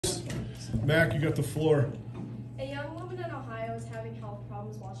Mac, you got the floor. A young woman in Ohio is having health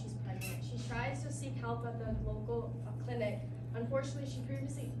problems while she's pregnant. She tries to seek help at the local clinic. Unfortunately, she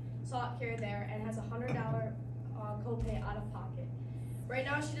previously sought care there and has a $100 copay out of pocket. Right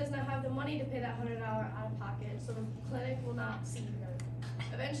now, she does not have the money to pay that $100 out of pocket, so the clinic will not see her.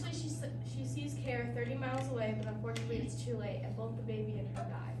 Eventually, she sees care 30 miles away, but unfortunately, it's too late, and both the baby and her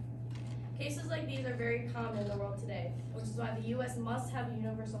die. Cases like these are very common in the world today, which is why the U.S. must have a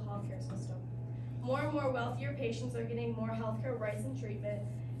universal healthcare system. More and more wealthier patients are getting more healthcare rights and treatment,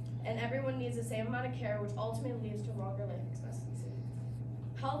 and everyone needs the same amount of care, which ultimately leads to longer life expectancy.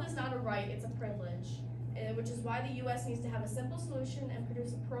 Health is not a right, it's a privilege, which is why the U.S. needs to have a simple solution and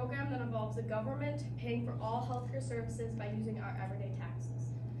produce a program that involves the government paying for all healthcare services by using our everyday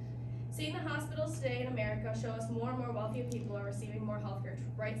taxes. Seeing the hospitals today in America show us more and more wealthier people are receiving more healthcare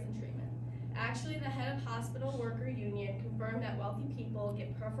rights and treatment. Actually, the head of Hospital Worker Union confirmed that wealthy people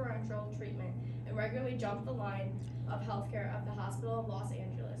get preferential treatment and regularly jump the line of healthcare at the Hospital of Los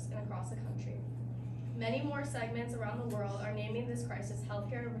Angeles and across the country. Many more segments around the world are naming this crisis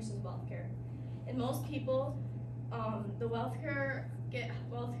healthcare versus wealthcare. And most people, wealthier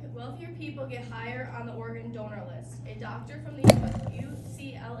people get higher on the organ donor list. A doctor from the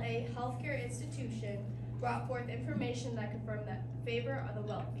UCLA Healthcare Institution brought forth information that confirmed that favor of the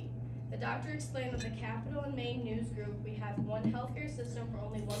wealthy. The doctor explained that the Capital and Maine News Group, we have one healthcare system for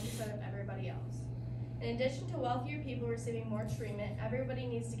only 1% of everybody else. In addition to wealthier people receiving more treatment, everybody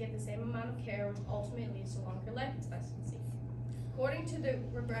needs to get the same amount of care, which ultimately leads to longer life expectancy. According to the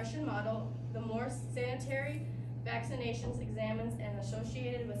regression model, the more sanitary vaccinations, examines, and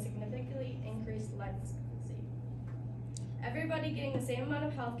associated with significantly increased life expectancy. Everybody getting the same amount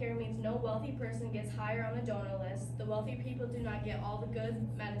of healthcare means no wealthy person gets higher on the donor list, the wealthier people do not get all the good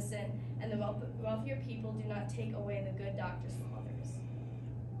medicine, and the wealthier people do not take away the good doctors from others.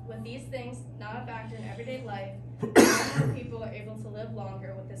 With these things not a factor in everyday life, more people are able to live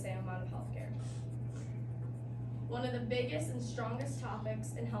longer with the same amount of healthcare. One of the biggest and strongest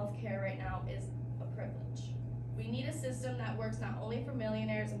topics in healthcare right now is a privilege. We need a system that works not only for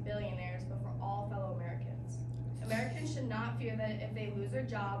millionaires and billionaires, but for all fellow Americans. Americans should not fear that if they lose their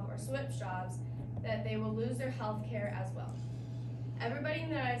job or switch jobs, that they will lose their health care as well. Everybody in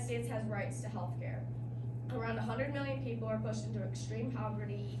the United States has rights to health care. Around 100 million people are pushed into extreme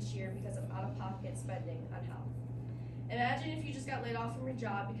poverty each year because of out-of-pocket spending on health. Imagine if you just got laid off from your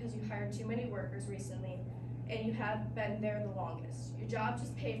job because you hired too many workers recently and you have been there the longest. Your job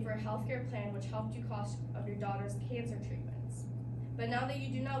just paid for a health care plan which helped you cost of your daughter's cancer treatments. But now that you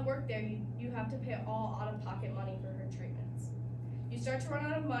do not work there, you have to pay all out-of-pocket money for her treatments. You start to run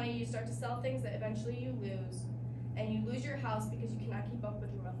out of money, you start to sell things that eventually you lose, and you lose your house because you cannot keep up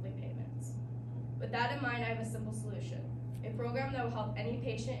with your monthly payments. With that in mind, I have a simple solution. A program that will help any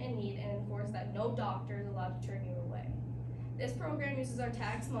patient in need and enforce that no doctor is allowed to turn you away. This program uses our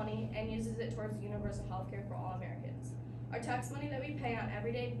tax money and uses it towards universal health care for all Americans. Our tax money that we pay on an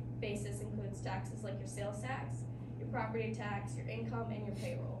everyday basis includes taxes like your sales tax, your property tax, your income, and your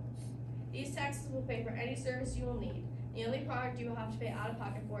payroll. These taxes will pay for any service you will need. The only product you will have to pay out of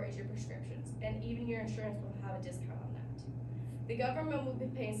pocket for is your prescriptions, and even your insurance will have a discount on that. The government will be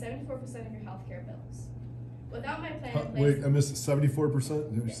paying 74% of your health care bills. Without my plan in place... Wait, I missed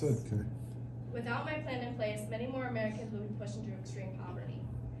 74%? You yes. said, okay. Without my plan in place, many more Americans will be pushed into extreme poverty.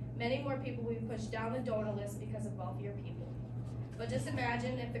 Many more people will be pushed down the donor list because of wealthier people. But just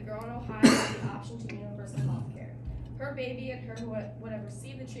imagine if the girl in Ohio had the option to universal health care. Her baby and her would have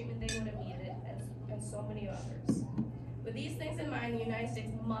received the treatment they would have needed, and so many others. With these things in mind, the United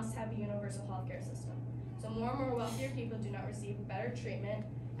States must have a universal health care system. So more and more wealthier people do not receive better treatment.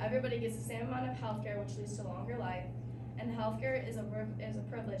 Everybody gets the same amount of health care, which leads to longer life. And health care is a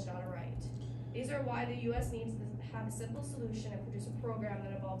privilege, not a right. These are why the U.S. needs to have a simple solution and produce a program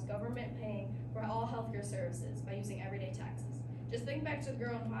that involves government paying for all healthcare services by using everyday taxes. Just think back to the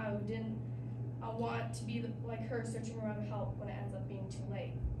girl in Ohio who didn't want to be like her searching around for help when it ends up being too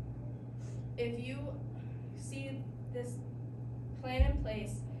late. If you see this plan in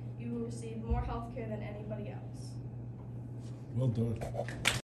place, you will receive more health care than anybody else. Well done.